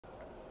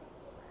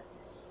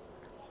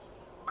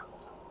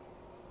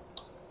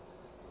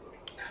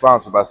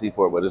sponsored by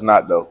C4, but it's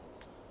not though.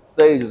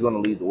 Sayge is gonna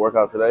lead the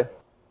workout today.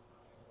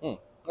 Yeah,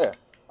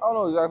 I don't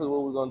know exactly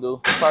what we're gonna do.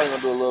 We're probably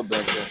gonna do a little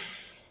benching.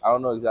 I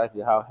don't know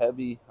exactly how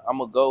heavy I'm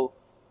gonna go.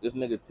 This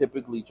nigga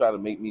typically try to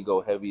make me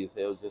go heavy as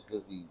hell just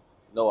because he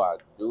know I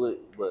do it,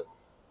 but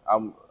I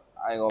ain't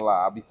gonna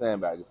lie, I'll be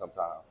sandbagging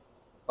sometimes.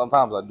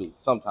 Sometimes I do.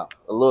 Sometimes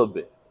a little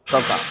bit.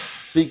 Sometimes.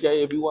 CK,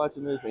 if you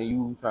watching this and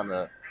you trying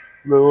to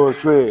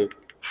TOO.TREV,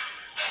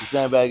 you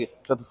sandbagging,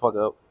 shut the fuck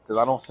up, because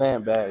I don't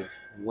sandbag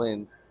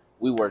when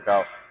we work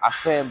out. I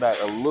sandbag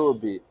a little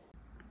bit.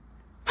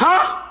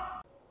 Huh?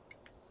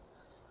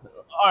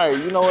 All right,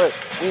 you know what?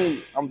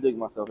 I'm digging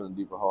myself in a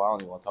deeper hole. I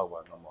don't even want to talk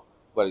about it no more.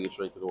 Better get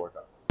straight to the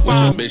workout. With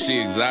your bitch, she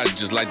exotic,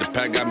 just like the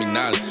pack got me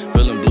nodding.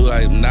 Feeling blue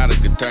like hypnotic,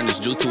 could turn this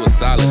juice to a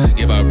solid.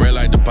 Give out bread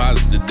like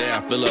deposits, today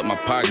I fill up my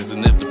pockets.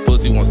 And if the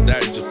pussy wants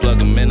static, just plug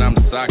them in, I'm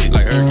the socket.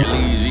 Like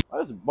Hercules. Oh,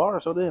 this bar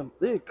so damn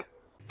thick.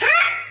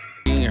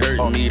 You ain't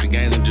hurting me, the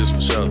games are just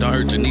for show. Don't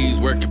hurt your knees,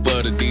 working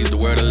for the D's, the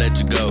word to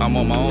let you go. I'm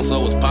on my own,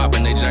 so it's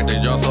popping. They jack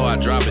their jaw, so I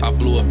drop it. I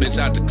flew a bitch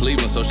out to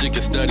Cleveland so she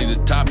could study the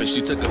topic.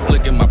 She took a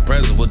flick in my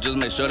presence, well, just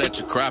make sure that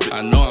you crop it.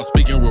 I know I'm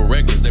speaking real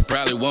reckless, they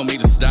probably want me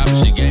to stop it.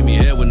 She gave me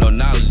head with no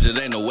knowledge, it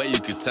ain't no way you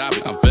could top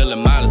it. I'm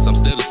feeling modest, I'm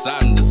still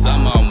deciding this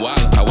summer I'm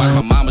wildin'. I watch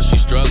my mama, she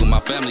struggled, my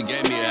family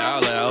gave me an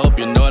outlet. I hope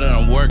you know that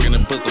I'm working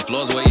and put some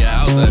floors where your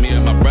house at. Me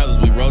and my brothers,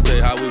 we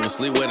rotate how we would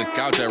sleep where the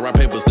couch at. Rock,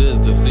 paper,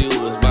 scissors to see who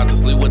was about to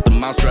sleep with the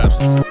mouse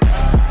straps.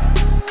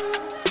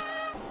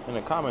 In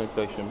the comment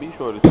section, be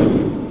sure to tell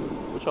me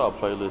what y'all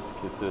playlists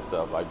consist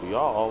of. Like, do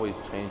y'all always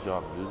change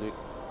y'all music?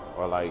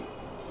 Or like,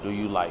 do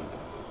you like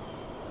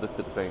listen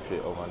to the same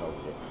shit over and over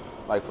again?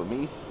 Like for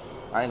me,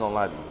 I ain't gonna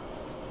lie to you.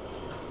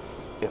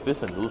 If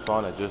it's a new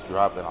song that just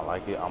dropped and I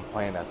like it, I'm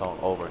playing that song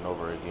over and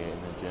over again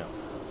in the gym.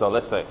 So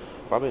let's say,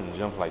 if I've been in the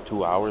gym for like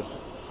 2 hours,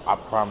 I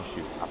promise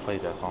you, I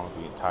played that song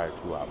the entire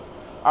 2 hours.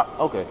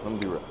 Okay, let me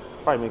be real.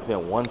 Probably mix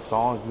in one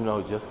song, you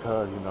know, just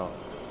cause, you know,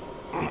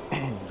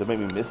 to make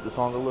me miss the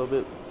song a little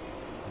bit.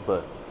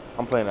 But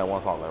I'm playing that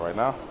one song like right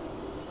now.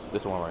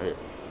 This one right here.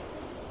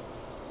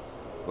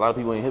 A lot of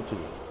people ain't hip to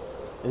this.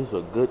 This is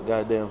a good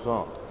goddamn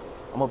song.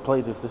 I'm gonna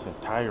play this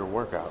entire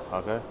workout,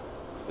 okay?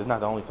 It's not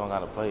the only song I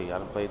done played. I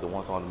done played the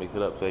one song to mix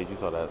it up. Sage, you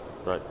saw that,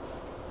 right?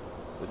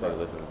 This nigga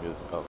listen to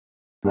music. Oh.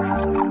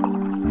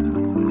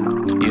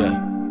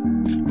 Yeah.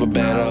 But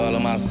better all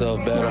of myself,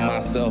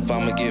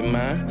 I'ma get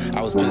mine.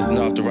 I was pissing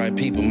off the right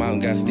people, mountain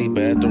got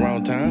steeper at the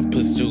wrong time.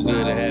 Pussy too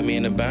good to have me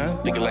in the bind,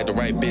 thinking like the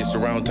right bitch the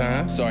wrong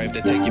time. Sorry if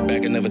they take you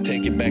back, I never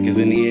take it back, cause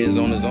in the air's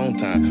on his own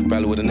time.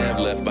 Probably would've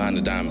never left behind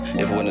the diamond,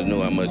 if I would've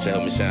knew how much it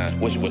helped me shine.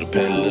 Wish you would've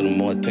paid a little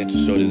more attention,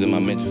 shorties in my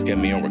mentions kept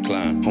me on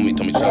recline. Homie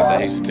told me Charles, I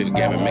hate you to the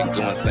game and make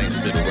good insane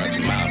shit around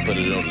your mind. Put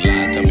it on the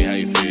line, tell me how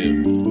you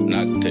feel,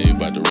 not to tell you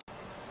about the.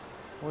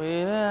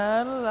 We done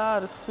had a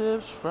lot of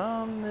sips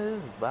from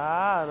this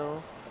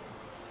bottle.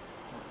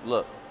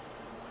 Look,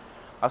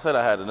 I said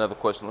I had another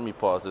question. Let me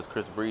pause this.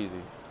 Chris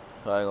Breezy.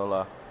 I ain't gonna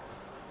lie.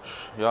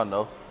 Y'all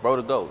know. Bro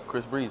to go.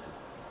 Chris Breezy.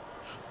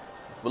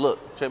 But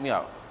look, check me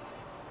out.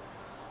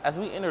 As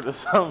we enter the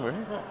summer,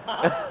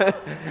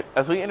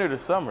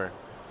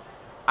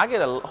 I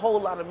get a whole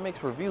lot of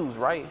mixed reviews,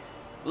 right?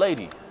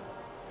 Ladies,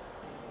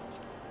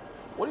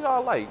 what do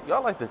y'all like?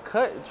 Y'all like the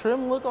cut,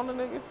 trim look on the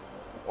nigga?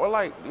 Or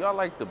like, do y'all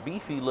like the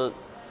beefy look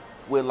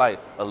with like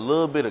a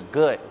little bit of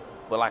gut,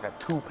 but like a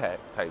 2-pack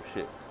type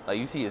shit? Like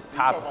you see his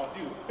top. He talking about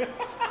you.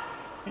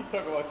 He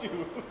talking about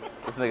you.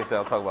 This nigga said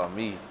I'm talking about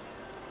me.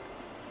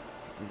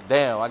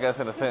 Damn, I guess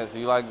in a sense,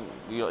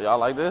 y'all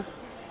like this?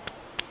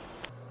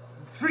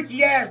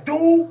 Freaky ass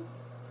dude.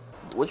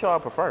 What y'all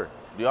prefer?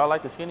 Do y'all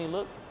like the skinny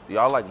look? Do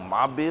y'all like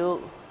my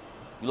build?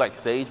 You like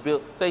Sayge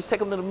build? Sayge,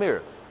 take him to the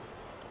mirror.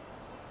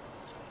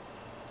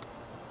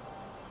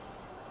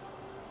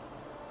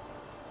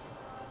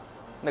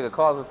 Nigga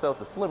calls himself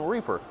the Slim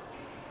Reaper.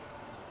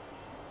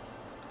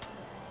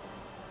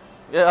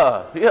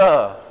 Yeah.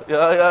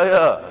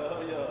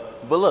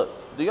 But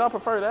look, do y'all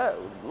prefer that?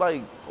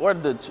 Like, or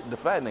the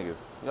fat niggas?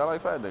 Y'all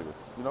like fat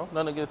niggas? You know,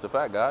 nothing against the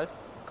fat guys,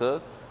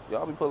 cause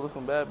y'all be pulling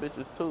some bad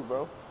bitches too,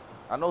 bro.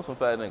 I know some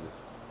fat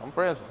niggas. I'm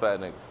friends with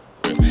fat niggas.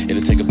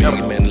 It'll take a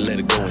big man to let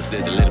it go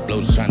instead to let it blow,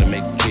 just trying to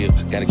make it kill.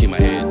 Gotta keep my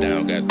head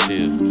down, gotta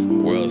chill.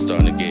 World's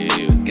starting to get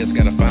ill. Guess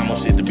I gotta find more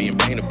shit to be in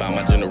pain about.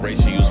 My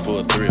generation used for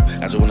a thrill.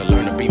 I just wanna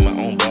learn to be my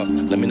own boss.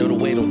 Let me know the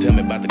way, don't tell me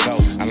about the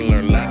cost. I done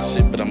learned a lot of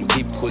shit, but I'ma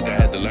keep it quick. I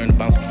had to learn to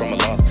bounce from a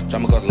loss.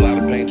 Drama caused a lot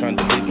of pain, trying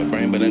to delete my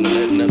brain, but ain't no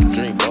letting up the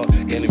dream ball.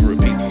 Can't even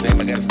repeat the same,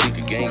 I gotta speak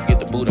again. Get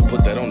the boot, I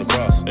put that on the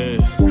cross. Hey.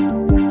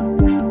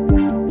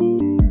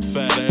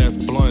 Fat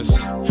ass blunts,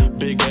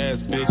 big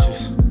ass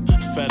bitches,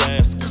 fat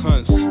ass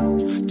cunts.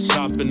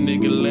 Chopping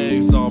nigga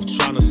legs off,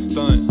 tryna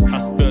stunt. I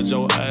spilled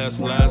your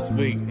ass last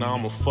week, now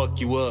I'ma fuck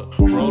you up.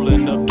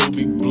 Rolling up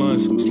doobie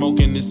blunts,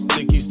 smoking this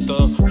sticky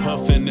stuff.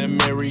 Puffing that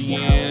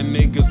Marianne,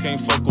 niggas can't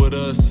fuck with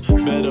us.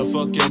 Better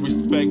fuck and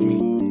respect me,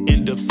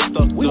 end up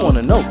stuck We up.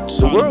 wanna know,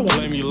 the world Tryna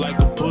blame you like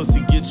a pussy,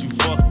 get you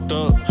fucked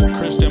up.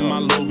 Christian my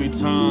Louis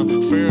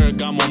Vuitton,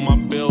 Farrah I'm on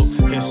my belt,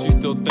 and she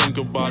still think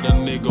about a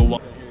nigga.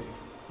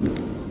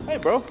 Hey,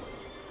 bro.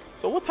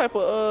 So what type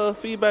of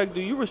feedback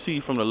do you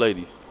receive from the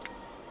ladies?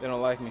 They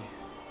don't like me.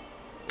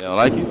 They don't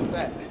like you? I'm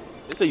fat.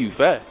 They say you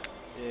fat.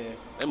 Yeah.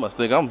 They must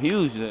think I'm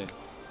huge then.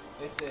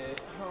 They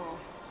said, oh,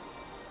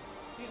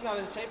 he's not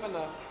in shape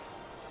enough.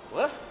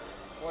 What?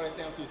 Or they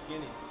say I'm too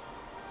skinny.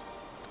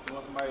 You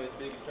want somebody as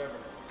big as Trevor.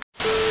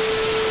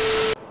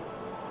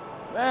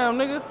 Damn,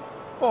 nigga.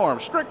 Form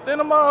strict in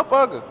a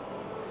motherfucker.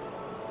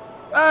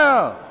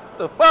 Damn.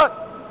 The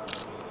fuck?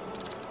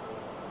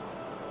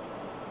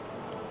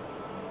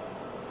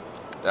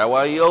 That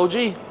why he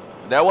OG?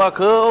 That why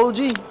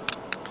Cuz OG?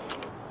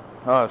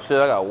 Oh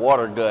shit, I got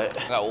water gut.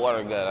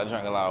 I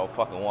drank a lot of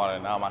fucking water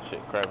and now my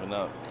shit cramping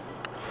up.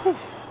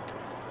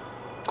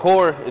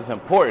 Core is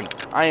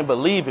important. I ain't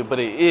believe it, but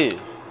it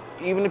is.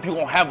 Even if you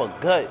won't have a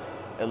gut,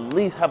 at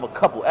least have a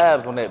couple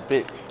abs on that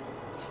bitch.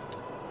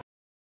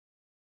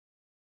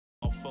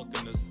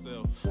 Fucking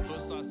herself.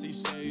 Plus I see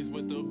shades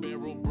with the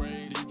barrel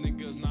braids. These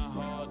niggas not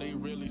hard, they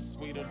really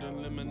sweeter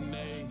than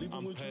lemonade.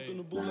 Leaving with truth in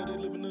the booth like they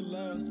living the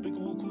lie.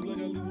 Speaking with cool like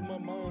I live with my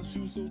mom. She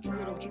was so true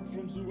and I'm tripping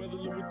from zoo. Rather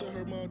live with the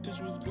hurt, my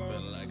attention was blind.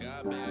 Feeling like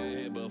I've been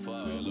here before.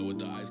 Live with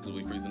the ice cause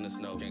we freezing the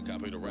snow. Can't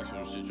copy the rest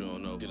from shit you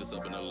don't know. Get us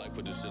up in the light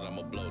for this shit,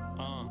 I'ma blow.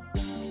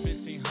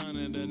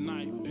 1500 a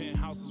night,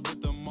 penthouses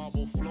with the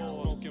marble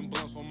floors. Smoking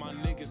blunts when my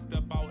niggas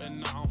step out and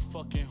now I'm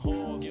fucking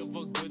horse. Give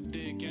a good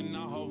dick and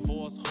now her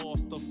voice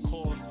hoarse, of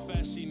course.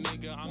 Fashy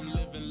nigga, I'm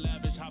living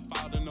lavish. Hop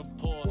out in a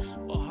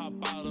Porsche, or hop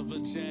out of a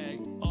Jag,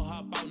 or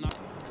hop out now.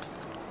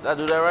 Did I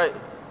do that right?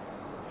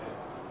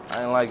 I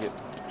didn't like it.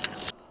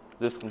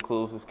 This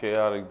concludes this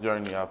chaotic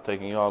journey I've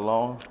taken y'all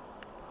on.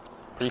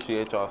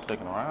 Appreciate y'all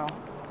sticking around.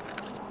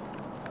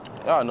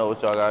 Y'all know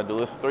what y'all gotta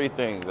do. It's 3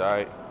 things,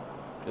 alright?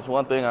 It's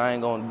one thing I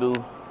ain't gonna do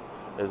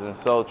is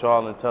insult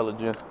y'all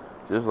intelligence,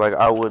 just like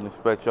I wouldn't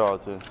expect y'all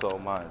to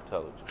insult my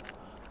intelligence.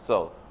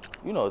 So,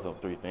 you know what them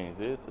 3 things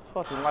is. Just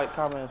fucking like,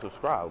 comment, and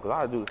subscribe, because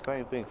I do the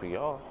same thing for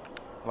y'all.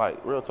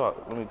 Like, real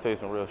talk, let me tell you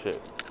some real shit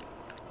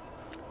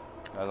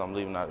as I'm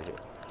leaving out of here.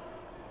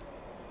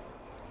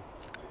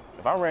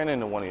 If I ran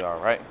into one of y'all,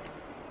 right?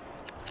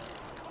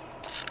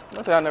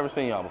 Let's say I never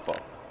seen y'all before.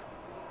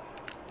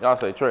 Y'all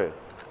say, Trev,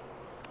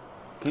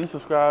 can you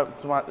subscribe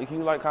to my, can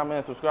you like, comment,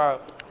 and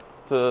subscribe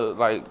to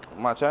like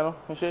my channel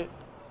and shit?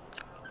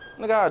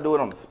 Nigga, I do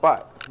it on the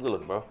spot.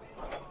 Look, bro.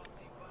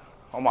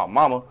 On my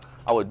mama,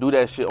 I would do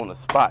that shit on the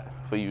spot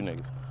for you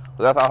niggas.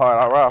 But that's how hard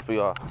I ride for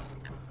y'all.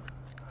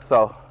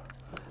 So,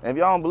 and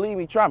if y'all don't believe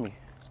me, try me.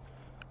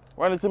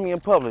 Run into me in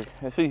public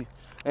and see,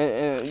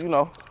 and you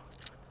know,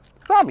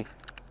 try me.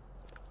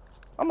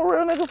 I'm a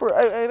real nigga for,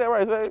 ain't that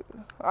right, Sayge?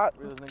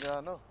 Realest nigga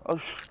I know. Oh,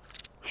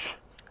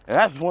 and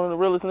that's one of the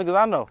realest niggas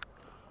I know.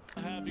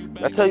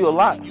 That tell you a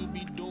lot.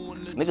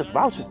 Niggas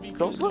vouching.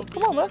 So look,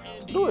 come on, man.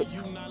 Do it.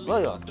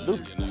 Love y'all. Do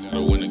it. I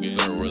win again.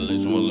 Certain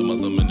religion won't let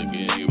myself in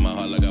again. You my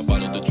heart like I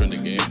followed the trend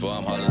again. For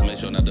I'm hollers, make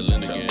sure not to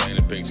lend again. Paint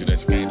a picture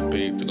that you can't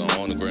depict. To go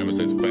on the gram and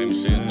say some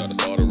famous shit. Thought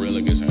it's all the real,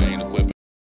 I guess you ain't equipped.